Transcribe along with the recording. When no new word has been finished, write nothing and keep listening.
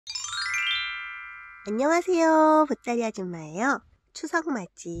안녕하세요, 보따리 아줌마예요.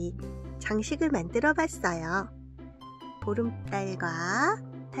 추석맞이 장식을 만들어 봤어요. 보름달과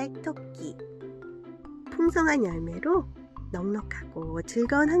달토끼, 풍성한 열매로 넉넉하고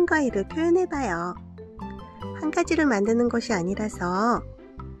즐거운 한과일을 표현해봐요. 한 가지를 만드는 것이 아니라서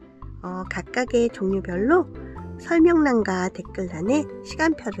각각의 종류별로 설명란과 댓글란에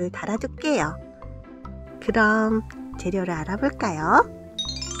시간표를 달아둘게요. 그럼 재료를 알아볼까요?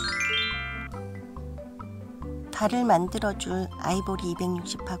 달을 만들어줄 아이보리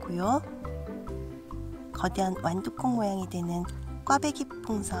 260하고요. 거대한 완두콩 모양이 되는 꽈배기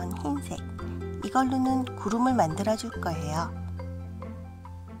풍선 흰색, 이걸로는 구름을 만들어줄 거예요.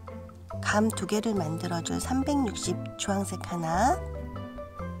 감 2개를 만들어줄 360 주황색 하나,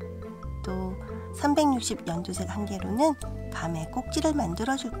 또 360 연두색 1개로는 감의 꼭지를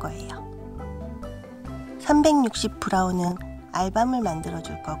만들어줄 거예요. 360 브라운은 알밤을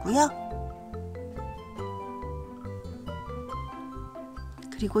만들어줄 거고요.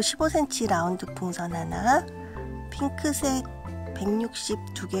 그리고 15cm 라운드 풍선 하나, 핑크색 160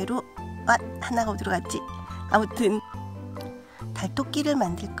 2개로 하나가 어디로 갔지? 아무튼 달토끼를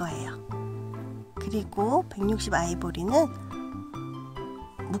만들 거예요. 그리고 160 아이보리는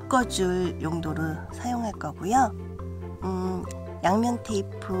묶어줄 용도로 사용할 거고요.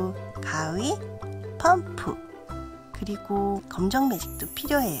 양면테이프, 가위, 펌프, 그리고 검정매직도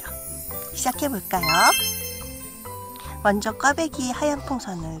필요해요. 시작해볼까요? 먼저 꽈배기 하얀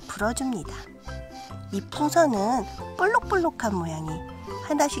풍선을 불어줍니다. 이 풍선은 볼록볼록한 모양이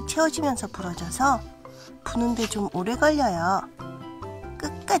하나씩 채워지면서 불어져서 부는데 좀 오래 걸려요.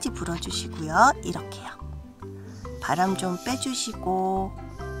 끝까지 불어주시고요. 이렇게요. 바람 좀 빼주시고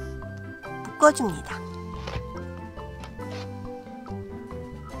묶어줍니다.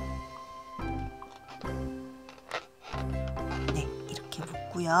 네, 이렇게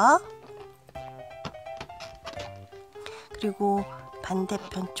묶고요. 그리고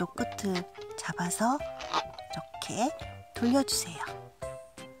반대편 쪽 끝을 잡아서 이렇게 돌려주세요.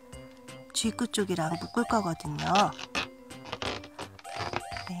 쥐구 쪽이랑 묶을 거거든요.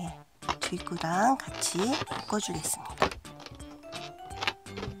 네, 쥐구랑 같이 묶어주겠습니다.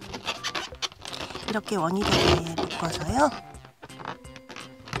 이렇게 원위되게 묶어서요.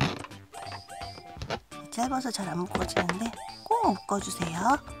 짧아서 잘 안 묶어지는데 꼭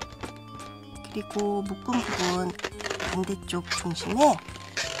묶어주세요. 그리고 묶은 부분 반대쪽 중심에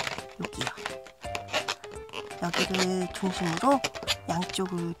여기요. 여기를 중심으로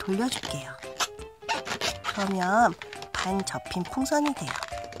양쪽을 돌려줄게요. 그러면 반 접힌 풍선이 돼요.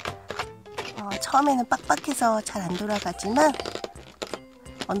 처음에는 빡빡해서 잘 안 돌아가지만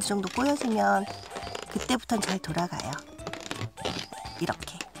어느 정도 꼬여지면 그때부터는 잘 돌아가요.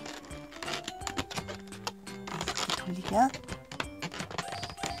 이렇게 돌리면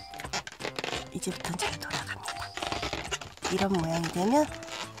이제부터는 잘 돌아갑니다. 이런 모양이 되면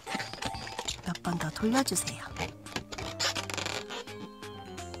몇 번 더 돌려주세요.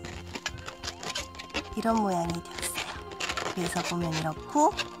 이런 모양이 되었어요. 위에서 보면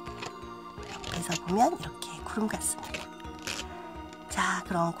이렇고 옆에서 보면 이렇게 구름 같습니다. 자,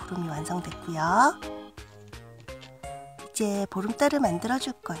 그럼 구름이 완성됐고요. 이제 보름달을 만들어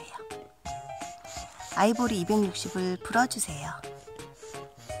줄 거예요. 아이보리 260을 불어주세요.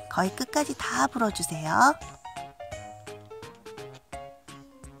 거의 끝까지 다 불어주세요.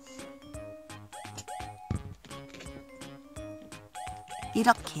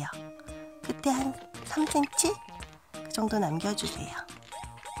 이렇게요. 끝에 한 3cm? 그 정도 남겨주세요.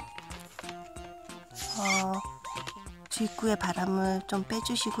 쥐구의 바람을 좀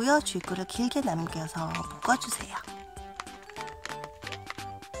빼주시고요. 쥐구를 길게 남겨서 묶어주세요.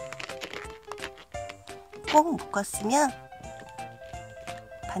 꼭 묶었으면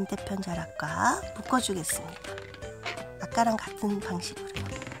반대편 자락과 묶어주겠습니다. 아까랑 같은 방식으로요.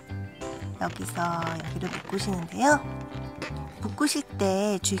 여기서 여기를 묶으시는데요. 묶으실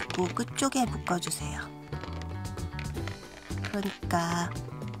때 쥐구 끝쪽에 묶어주세요. 그러니까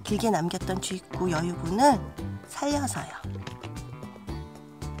길게 남겼던 쥐구 여유분을 살려서요.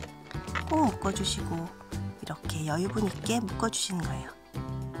 꼭 묶어주시고 이렇게 여유분 있게 묶어주시는 거예요.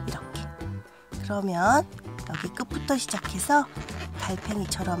 이렇게. 그러면 여기 끝부터 시작해서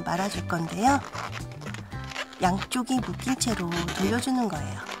달팽이처럼 말아줄 건데요. 양쪽이 묶인 채로 돌려주는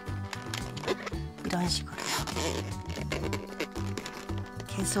거예요. 이런 식으로.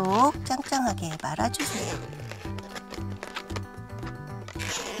 계속 짱짱하게 말아주세요.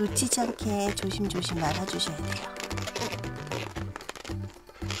 놓치지 않게 조심조심 말아주셔야 돼요.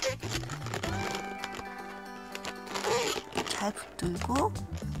 잘 붙들고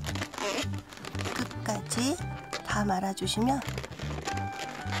끝까지 다 말아주시면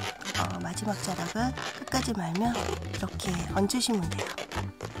마지막 자락을 끝까지 말면 이렇게 얹으시면 돼요.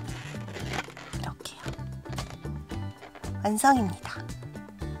 이렇게요. 완성입니다.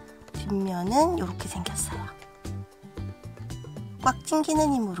 뒷면은 이렇게 생겼어요. 꽉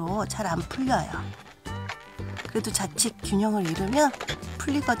찡기는 힘으로 잘 안 풀려요. 그래도 자칫 균형을 잃으면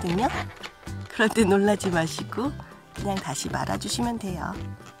풀리거든요. 그런데 놀라지 마시고 그냥 다시 말아주시면 돼요.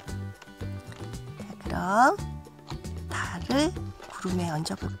 자, 그럼 달을 구름에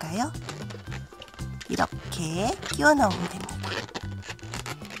얹어볼까요? 이렇게 끼워 넣으면 됩니다.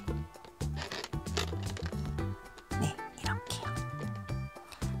 네, 이렇게요.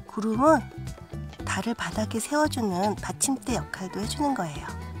 구름은 달을 바닥에 세워주는 받침대 역할도 해주는 거예요.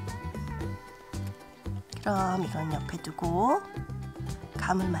 그럼 이건 옆에 두고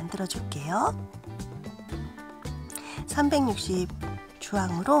감을 만들어 줄게요. 360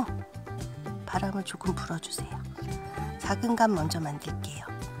 주황으로 바람을 조금 불어주세요. 작은 감 먼저 만들게요.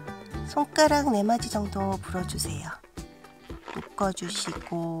 손가락 4마디 정도 불어주세요.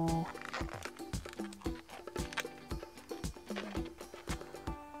 묶어주시고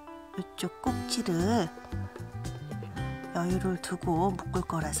이쪽 꼭지를 여유를 두고 묶을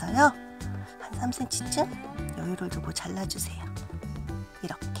거라서요. 한 3cm쯤 여유를 두고 잘라주세요.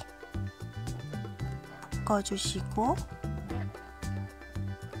 이렇게 묶어주시고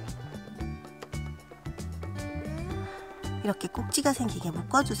이렇게 꼭지가 생기게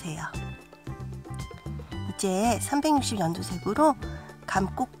묶어주세요. 이제 360 연두색으로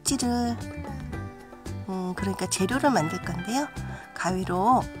감 꼭지를 그러니까 재료를 만들 건데요.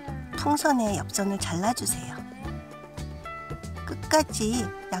 가위로 풍선의 옆선을 잘라주세요. 끝까지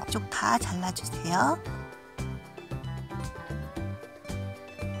양쪽 다 잘라주세요.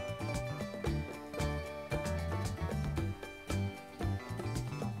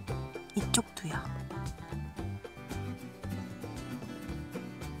 이쪽도요.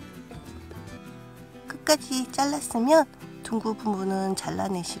 끝까지 잘랐으면 둥근 부분은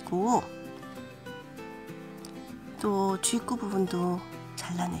잘라내시고 또 주입구 부분도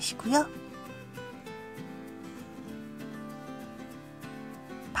잘라내시고요.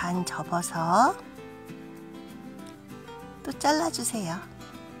 반 접어서 또 잘라주세요.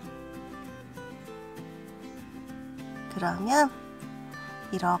 그러면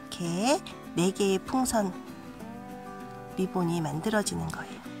이렇게 4개의 풍선 리본이 만들어지는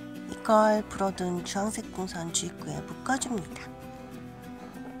거예요. 이걸 불어둔 주황색 풍선 주입구에 묶어줍니다.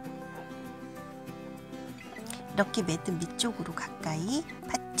 이렇게 매듭 밑쪽으로 가까이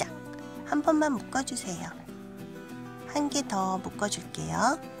바짝 한 번만 묶어주세요. 한 개 더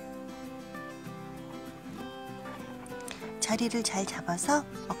묶어줄게요. 자리를 잘 잡아서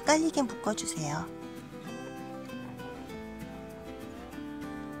엇갈리게 묶어주세요.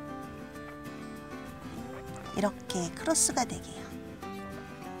 이렇게 크로스가 되게요.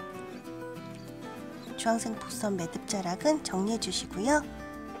 주황색 풍선 매듭 자락은 정리해 주시고요.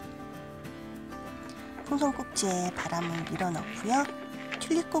 풍선 꼭지에 바람을 밀어 넣고요.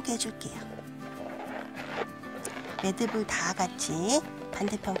 튤립고개 해줄게요. 매듭을 다 같이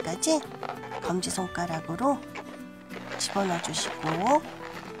반대편까지 검지손가락으로 집어넣어 주시고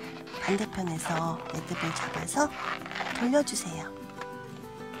반대편에서 매듭을 잡아서 돌려주세요.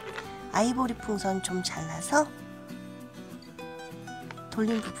 아이보리 풍선 좀 잘라서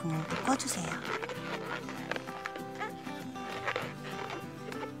돌린 부분을 묶어주세요.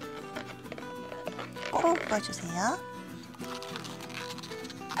 꼭 묶어주세요.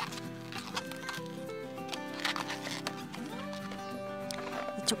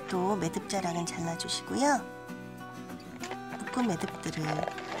 이쪽도 매듭 자락은 잘라주시고요. 묶은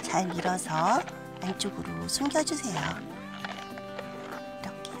매듭들을 잘 밀어서 안쪽으로 숨겨주세요.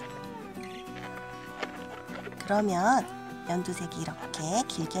 이렇게. 그러면 연두색이 이렇게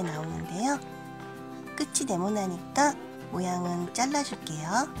길게 나오는데요. 끝이 네모나니까 모양은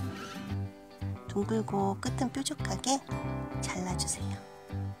잘라줄게요. 둥글고 끝은 뾰족하게 잘라주세요.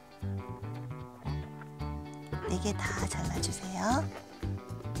 4개 다 잘라주세요.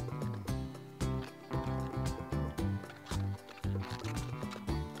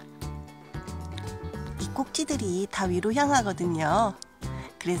 이 꼭지들이 다 위로 향하거든요.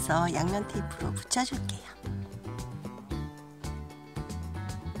 그래서 양면 테이프로 붙여줄게요.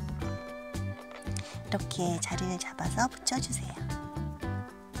 이렇게 자리를 잡아서 붙여주세요.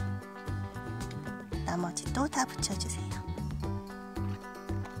 나머지도 다 붙여주세요.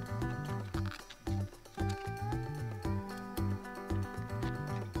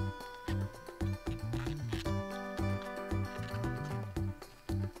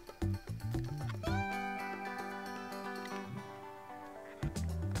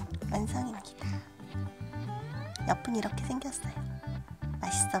 완성입니다. 옆은 이렇게 생겼어요.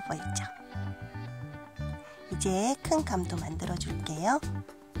 맛있어 보이죠? 이제 큰 감도 만들어 줄게요.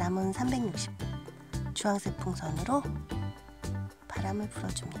 남은 360 주황색 풍선으로 바람을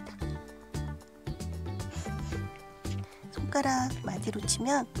불어줍니다. 손가락 마디로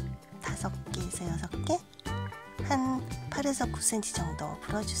치면 5개에서 6개, 한 8에서 9cm 정도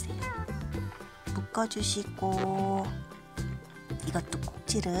불어주세요. 묶어주시고 이것도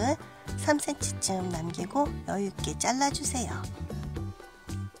꼭지를 3cm쯤 남기고 여유있게 잘라주세요.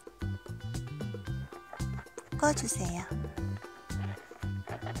 묶어주세요.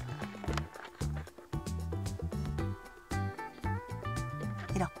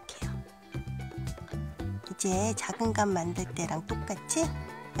 이렇게요. 이제 작은 감 만들 때랑 똑같이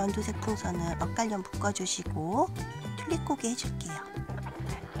연두색 풍선을 엇갈려 묶어주시고 튤립고개 해줄게요.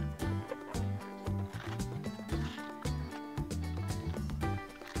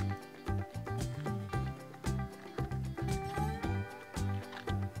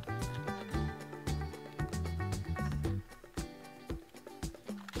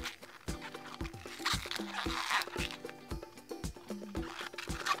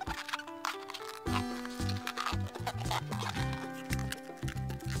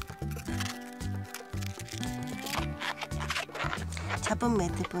 잡은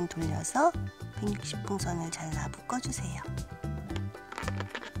매듭은 돌려서 160 풍선을 잘라 묶어주세요.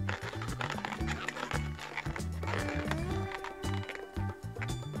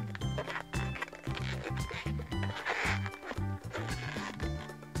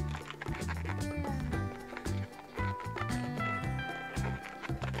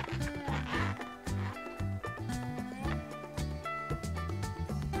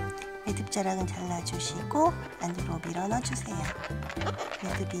 매듭자락은 잘라주시고 안으로 밀어 넣어주세요.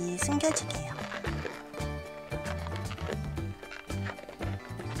 매듭이 숨겨지게요.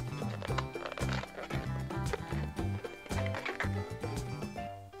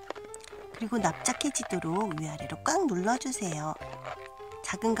 그리고 납작해지도록 위아래로 꽉 눌러주세요.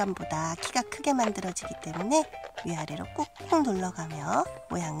 작은 감보다 키가 크게 만들어지기 때문에 위아래로 꾹꾹 눌러가며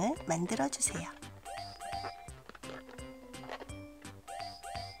모양을 만들어주세요.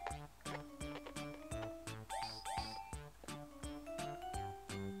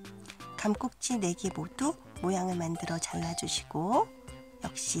 감꼭지 4개 모두 모양을 만들어 잘라주시고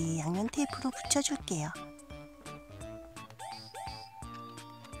역시 양면 테이프로 붙여줄게요.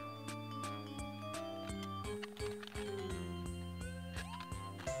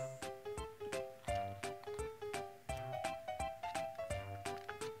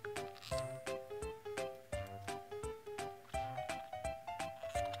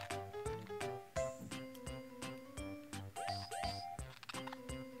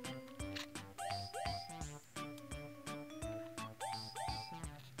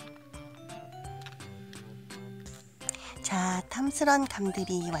 자, 탐스런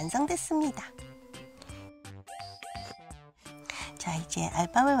감들이 완성됐습니다. 자, 이제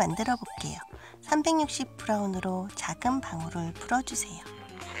알밤을 만들어 볼게요. 360 브라운으로 작은 방울을 불어주세요.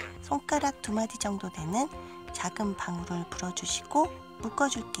 손가락 2마디 정도 되는 작은 방울을 불어주시고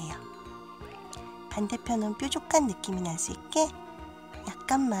묶어줄게요. 반대편은 뾰족한 느낌이 날 수 있게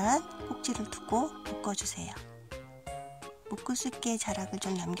약간만 꼭지를 두고 묶어주세요. 묶을 수 있게 자락을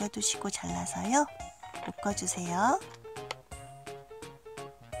좀 남겨두시고 잘라서요. 묶어주세요.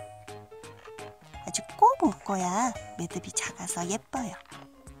 아주 꼭 묶어야 매듭이 작아서 예뻐요.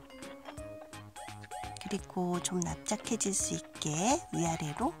 그리고 좀 납작해질 수 있게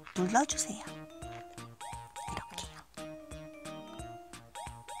위아래로 눌러주세요. 이렇게요.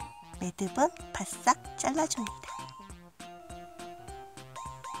 매듭은 바싹 잘라줍니다.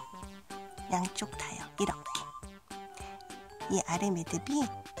 양쪽 다요. 이렇게. 이 아래 매듭이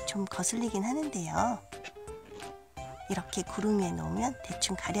좀 거슬리긴 하는데요. 이렇게 구름 위에 놓으면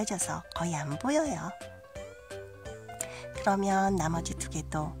대충 가려져서 거의 안 보여요. 그러면 나머지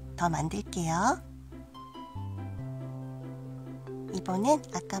 2개도 더 만들게요. 이번엔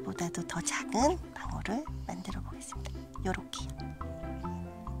아까보다도 더 작은 방울을 만들어 보겠습니다. 요렇게요.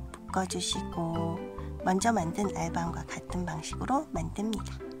 묶어주시고 먼저 만든 알밤과 같은 방식으로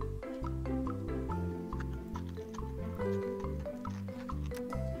만듭니다.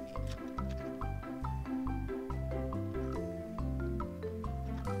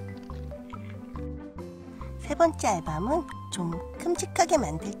 세 번째 알밤은 좀 큼직하게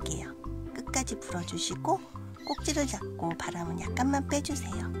만들게요. 끝까지 불어주시고 꼭지를 잡고 바람은 약간만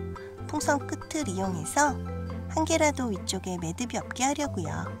빼주세요. 풍선 끝을 이용해서 한 개라도 위쪽에 매듭이 없게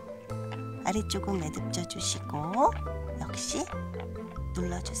하려고요. 아래쪽은 매듭 져주시고 역시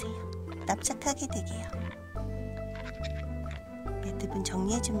눌러주세요. 납작하게 되게요. 매듭은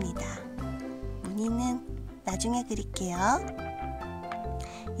정리해줍니다. 무늬는 나중에 그릴게요.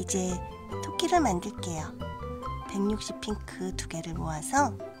 이제 토끼를 만들게요. 160 핑크 2개를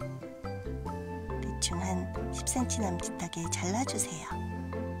모아서 대충 한 10cm 남짓하게 잘라주세요.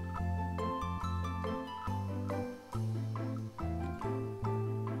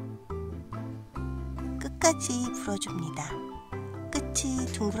 끝까지 불어줍니다. 끝이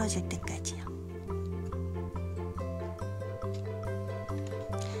둥그러질 때까지요.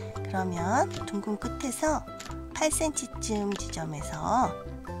 그러면 둥근 끝에서 8cm쯤 지점에서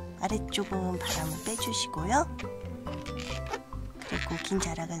아래쪽은 바람을 빼주시고요. 그리고 긴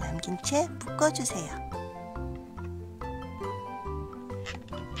자락을 남긴 채 묶어주세요.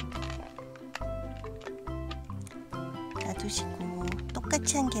 놔두시고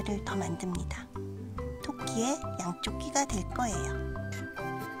똑같이 한 개를 더 만듭니다. 토끼의 양쪽 귀가 될 거예요.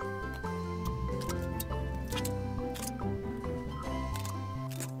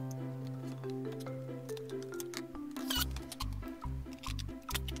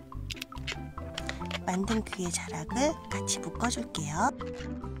 만든 귀의 자락을 같이 묶어줄게요.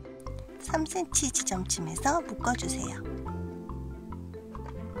 3cm 지점쯤에서 묶어주세요.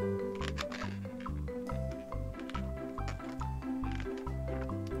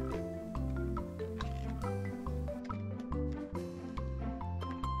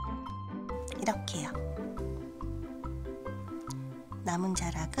 이렇게요. 남은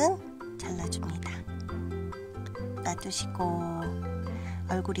자락은 잘라줍니다. 놔두시고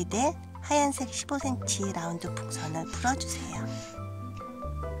얼굴이 될 하얀색 15cm 라운드 풍선을 풀어주세요.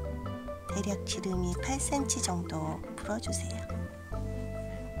 대략 지름이 8cm 정도 풀어주세요.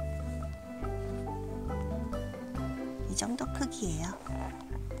 이 정도 크기예요.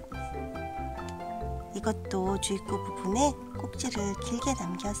 이것도 주입구 부분에 꼭지를 길게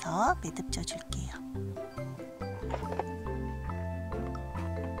남겨서 매듭져 줄게요.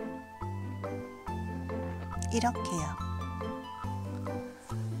 이렇게요.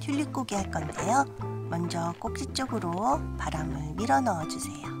 튤립 고기 할 건데요. 먼저 꼭지 쪽으로 바람을 밀어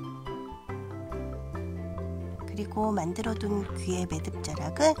넣어주세요. 그리고 만들어둔 귀의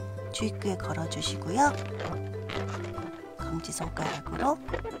매듭자락을 주입구에 걸어주시고요. 검지손가락으로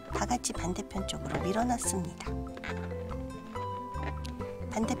다 같이 반대편 쪽으로 밀어 넣습니다.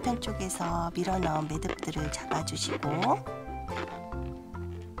 반대편 쪽에서 밀어 넣은 매듭들을 잡아주시고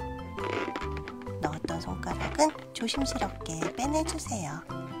넣었던 손가락은 조심스럽게 빼내주세요.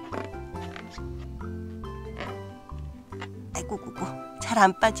 아이고 잘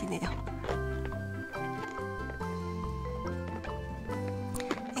안 빠지네요.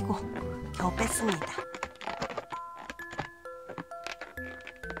 아이고 겨우 뺐습니다.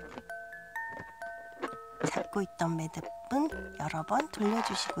 잡고 있던 매듭은 여러 번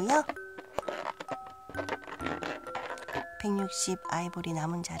돌려주시고요. 160 아이보리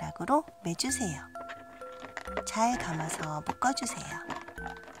남은 자락으로 매주세요. 잘 감아서 묶어주세요.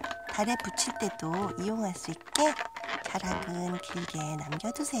 달에 붙일 때도 이용할 수 있게 자락은 길게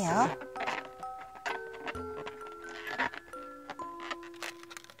남겨두세요.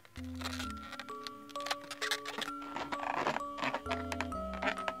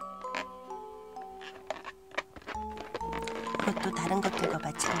 이것도 다른 것들과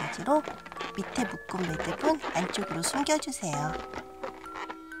마찬가지로 밑에 묶은 매듭은 안쪽으로 숨겨주세요.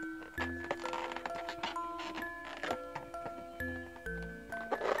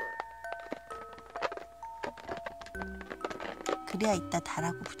 그래야 이따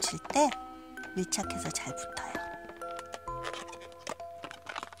달하고 붙일 때 밀착해서 잘 붙어요.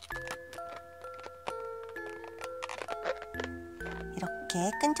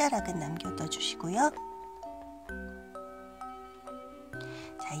 이렇게 끈자락은 남겨둬 주시고요.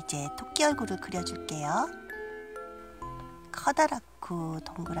 자, 이제 토끼 얼굴을 그려줄게요. 커다랗고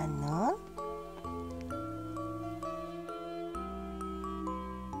동그란 눈,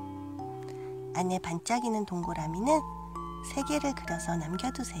 안에 반짝이는 동그라미는 3개를 그려서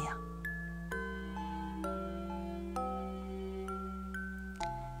남겨두세요.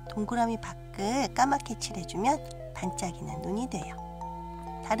 동그라미 밖을 까맣게 칠해주면 반짝이는 눈이 돼요.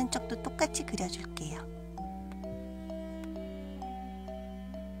 다른 쪽도 똑같이 그려줄게요.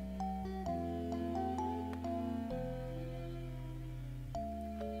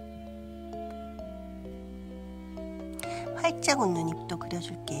 활짝 웃는 입도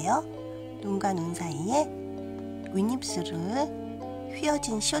그려줄게요. 눈과 눈 사이에 윗입술을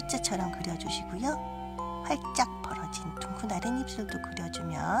휘어진 시옷자처럼 그려주시고요. 활짝 벌어진 둥근 아랫입술도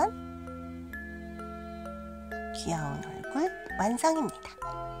그려주면 귀여운 얼굴 완성입니다.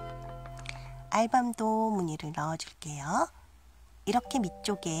 알밤도 무늬를 넣어줄게요. 이렇게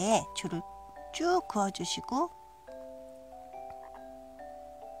밑쪽에 줄을 쭉 그어주시고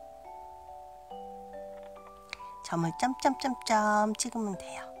점을 점점점점 찍으면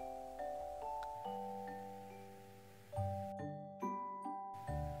돼요.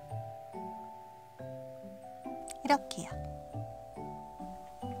 이렇게요.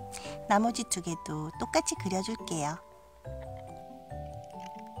 나머지 두 개도 똑같이 그려줄게요.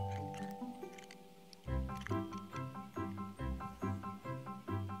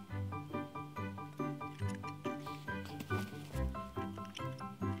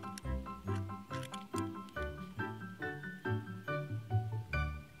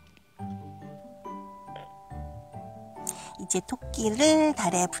 이제 토끼를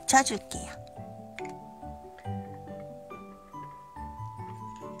달에 붙여줄게요.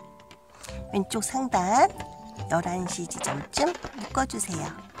 왼쪽 상단 11시 지점쯤 묶어주세요.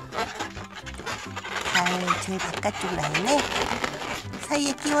 달 제일 바깥쪽 라인에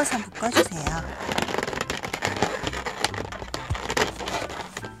사이에 끼워서 묶어주세요.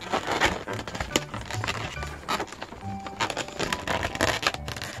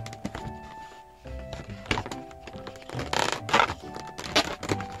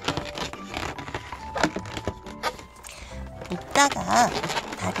 묶다가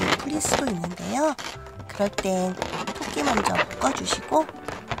달이 풀릴 수도 있는데요. 그럴 땐 토끼 먼저 묶어주시고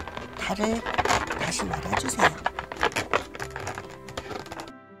달을 다시 말아주세요.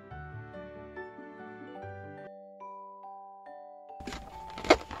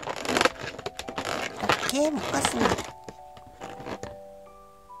 이렇게 묶었습니다.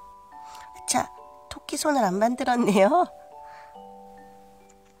 자, 토끼 손을 안 만들었네요.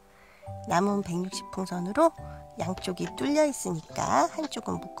 남은 160 풍선으로 양쪽이 뚫려 있으니까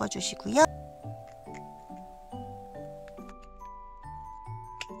한쪽은 묶어주시고요.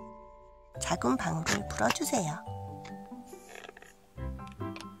 작은 방울을 불어주세요.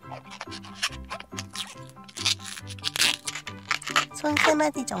 손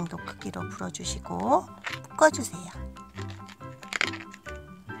 3마디 정도 크기로 불어주시고 묶어주세요.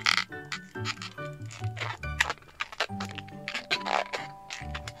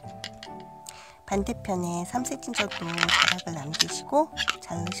 반대편에 3cm 정도 자락을 남기시고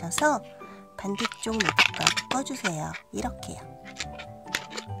자르셔서 반대쪽 밑과 묶어주세요. 이렇게요.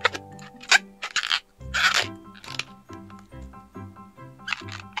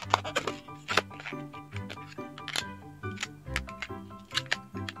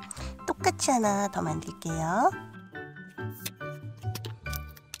 똑같이 하나 더 만들게요.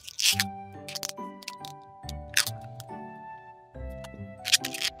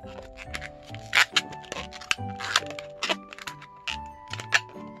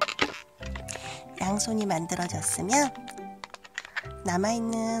 양손이 만들어졌으면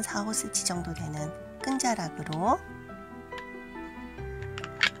남아있는 4-5cm 정도 되는 끈자락으로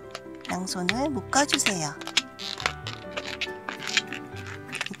양손을 묶어주세요.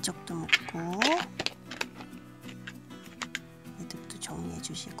 이쪽도 묶고 이쪽도 정리해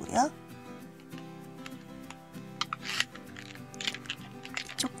주시고요.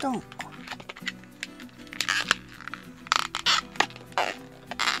 이쪽도 묶고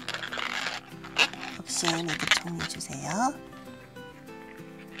역시 이렇게 정리해 주세요.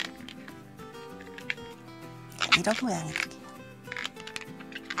 이런 모양이 되게요.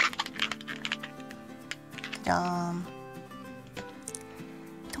 그럼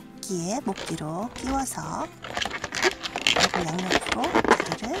토끼의 목 뒤로 끼워서 그리고 양옆으로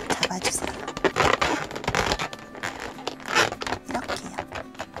다리를 잡아주세요. 이렇게요.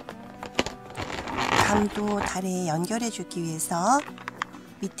 감도 달에 연결해 주기 위해서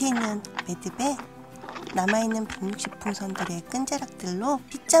밑에 있는 매듭에 남아있는 160 풍선들의 끈자락들로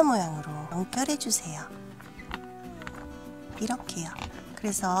T자 모양으로 연결해 주세요. 이렇게요.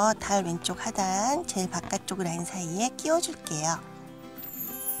 그래서 달 왼쪽 하단 제일 바깥쪽 라인 사이에 끼워줄게요.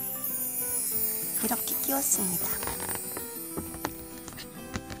 이렇게 끼웠습니다.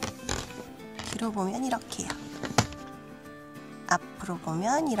 뒤로 보면 이렇게요. 앞으로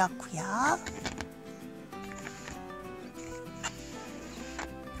보면 이렇고요.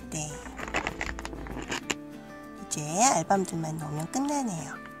 네. 이제 알밤들만 넣으면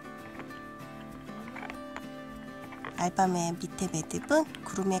끝나네요. 알밤의 밑에 매듭은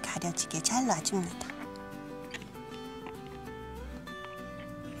구름에 가려지게 잘 놔줍니다.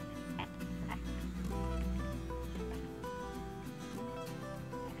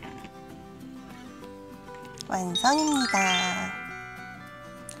 완성입니다.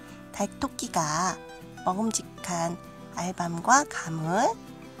 달토끼가 먹음직한 알밤과 감을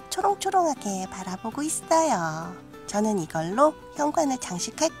초롱초롱하게 바라보고 있어요. 저는 이걸로 현관을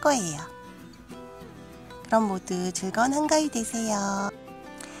장식할 거예요. 그럼 모두 즐거운 한가위 되세요.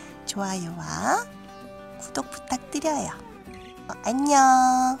 좋아요와 구독 부탁드려요.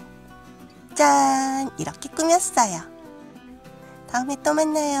 안녕. 짠! 이렇게 꾸몄어요. 다음에 또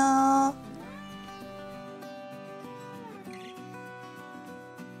만나요.